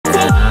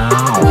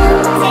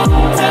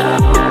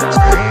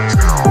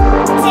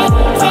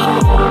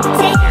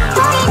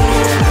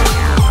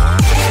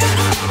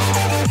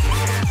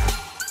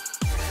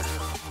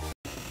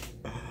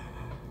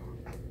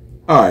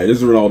right,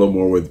 this is Ronaldo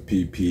Moore with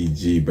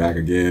PPG, back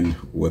again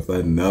with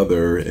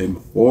another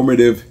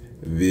informative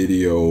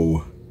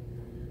video.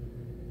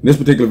 In this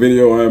particular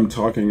video, I'm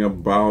talking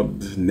about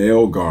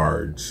nail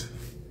guards,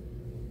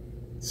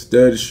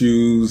 stud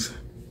shoes,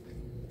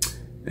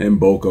 and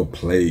Boca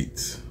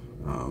plates.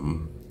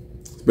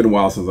 It's been a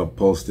while since I've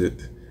posted.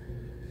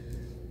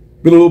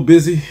 Been a little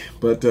busy,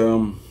 but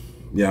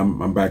yeah,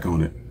 I'm back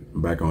on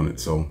it.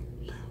 So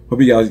hope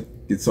you guys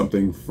get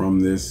something from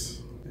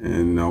this,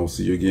 and I'll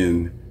see you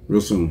again real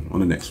soon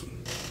on the next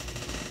one.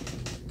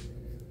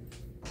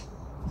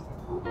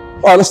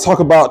 All right, let's talk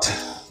about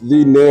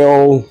the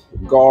nail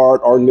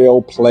guard or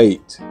nail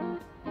plate.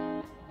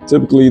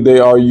 Typically, they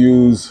are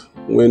used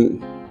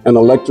when an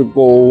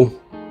electrical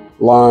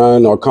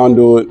line or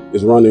conduit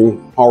is running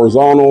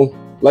horizontal,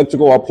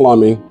 electrical or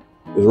plumbing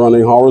is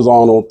running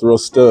horizontal through a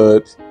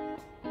stud,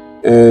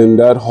 and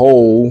that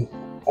hole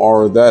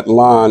or that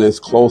line is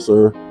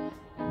closer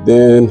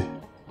than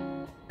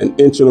 1.25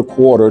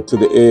 inches to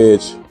the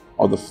edge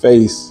or the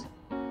face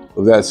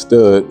of that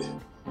stud,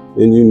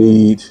 then you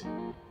need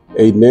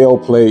a nail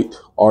plate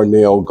or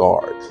nail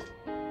guard.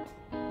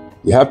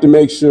 You have to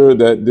make sure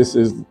that this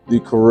is the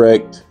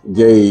correct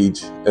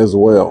gauge as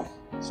well.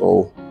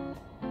 So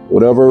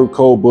whatever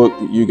code book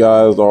you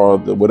guys or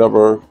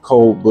whatever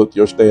code book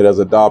your state has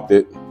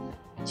adopted,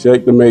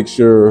 check to make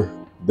sure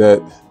that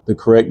the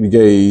correct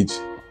gauge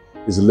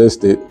is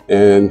listed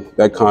and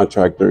that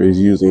contractor is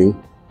using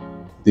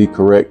the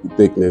correct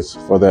thickness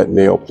for that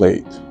nail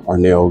plate or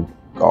nail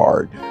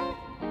guard.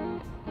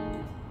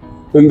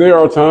 And there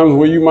are times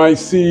where you might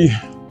see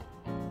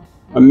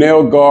a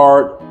nail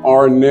guard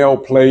or a nail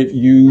plate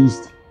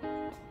used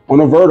on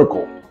a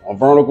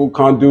vertical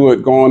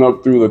conduit going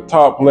up through the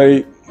top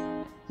plate.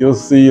 You'll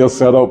see a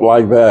setup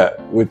like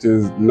that, which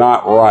is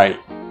not right.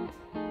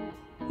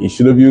 You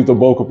should have used a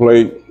Boca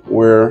plate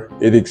where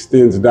it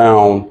extends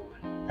down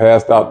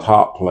past that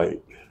top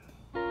plate.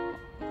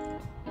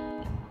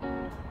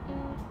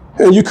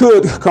 And you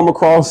could come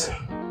across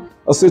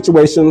a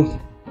situation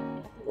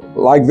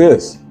like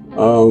this.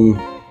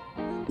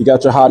 You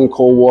got your hot and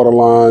cold water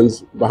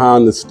lines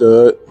behind the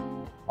stud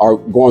or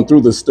going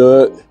through the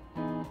stud.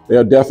 They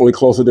are definitely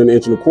closer than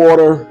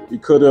 1.25 inches. You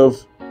could have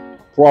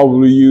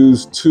probably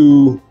used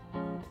 2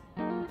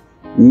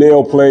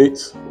 nail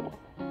plates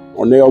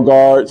or nail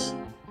guards,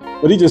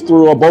 but he just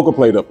threw a Boca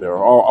plate up there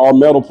or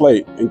metal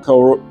plate and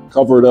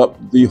covered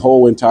up the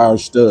whole entire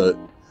stud,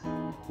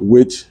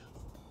 which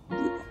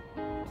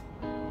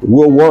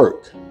will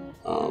work.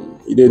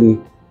 He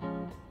didn't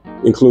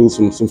include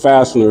some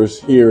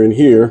fasteners here and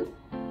here,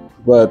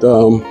 but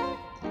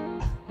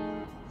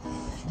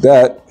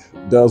that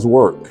does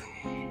work.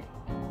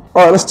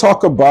 All right, let's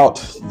talk about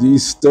the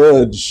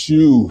stud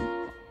shoe.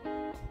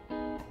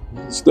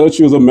 Stud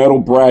shoe is a metal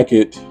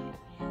bracket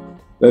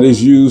that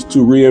is used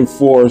to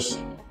reinforce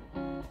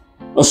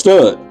a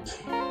stud.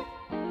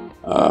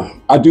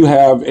 I do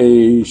have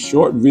a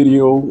short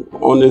video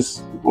on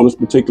this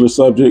particular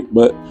subject,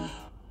 but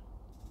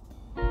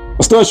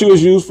a stud shoe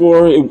is used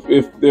for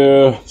if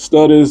the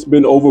stud has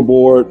been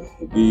overboard,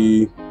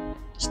 the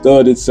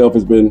stud itself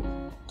has been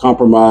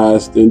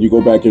compromised, then you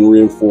go back and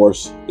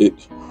reinforce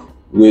it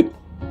with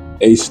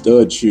a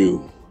stud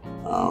shoe.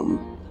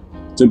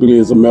 Typically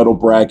it's a metal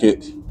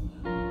bracket,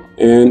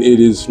 and it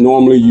is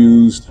normally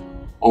used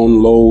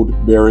on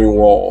load-bearing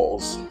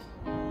walls.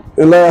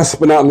 And last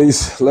but not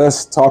least,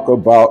 let's talk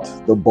about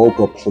the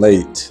Boca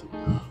plate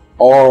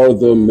or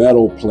the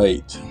metal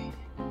plate.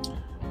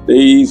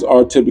 These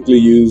are typically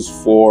used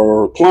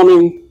for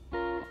plumbing.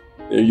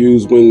 They're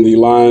used when the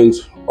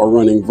lines are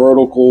running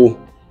vertical,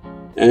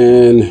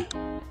 and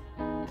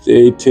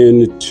they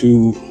tend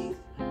to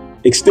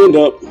extend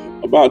up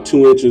about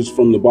 2 inches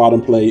from the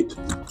bottom plate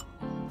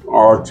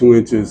or 2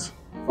 inches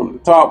from the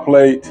top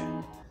plate.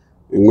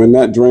 And when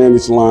that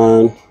drainage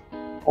line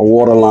or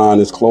water line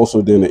is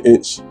closer than 1.25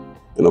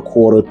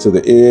 inches to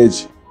the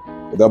edge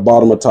of that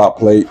bottom or top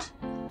plate,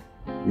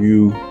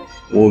 you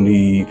will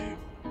need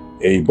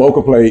a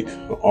Boca plate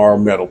or a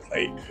metal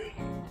plate.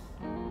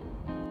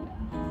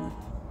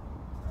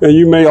 And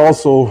you may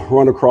also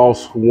run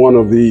across one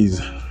of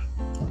these.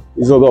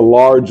 These are the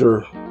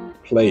larger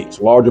plates,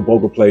 larger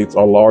Boca plates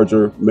or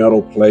larger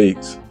metal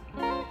plates.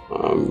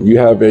 You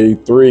have a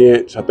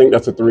 3-inch, I think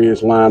that's a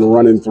 3-inch line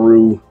running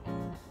through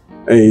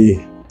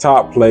a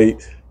top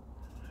plate.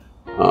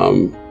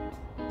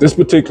 This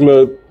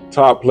particular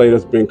top plate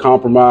has been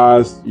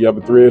compromised. You have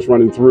a 3-inch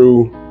running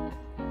through.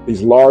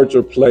 These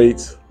larger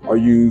plates are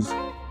used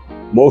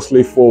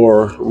mostly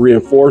for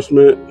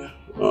reinforcement,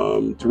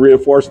 to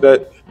reinforce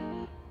that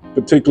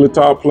particular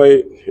top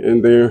plate,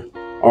 and they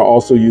are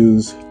also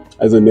used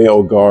as a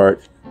nail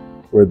guard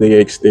where they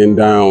extend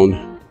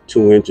down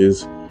 2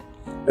 inches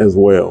as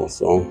well.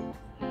 So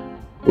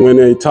when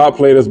a top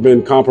plate has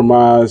been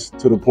compromised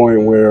to the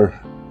point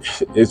where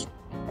it's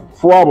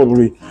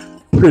probably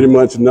pretty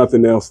much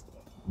nothing else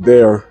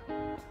there,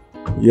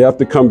 you have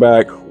to come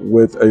back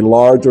with a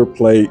larger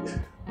plate.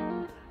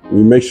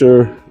 You make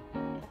sure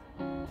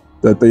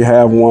that they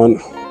have one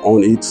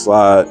on each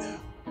side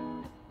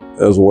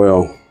as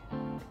well.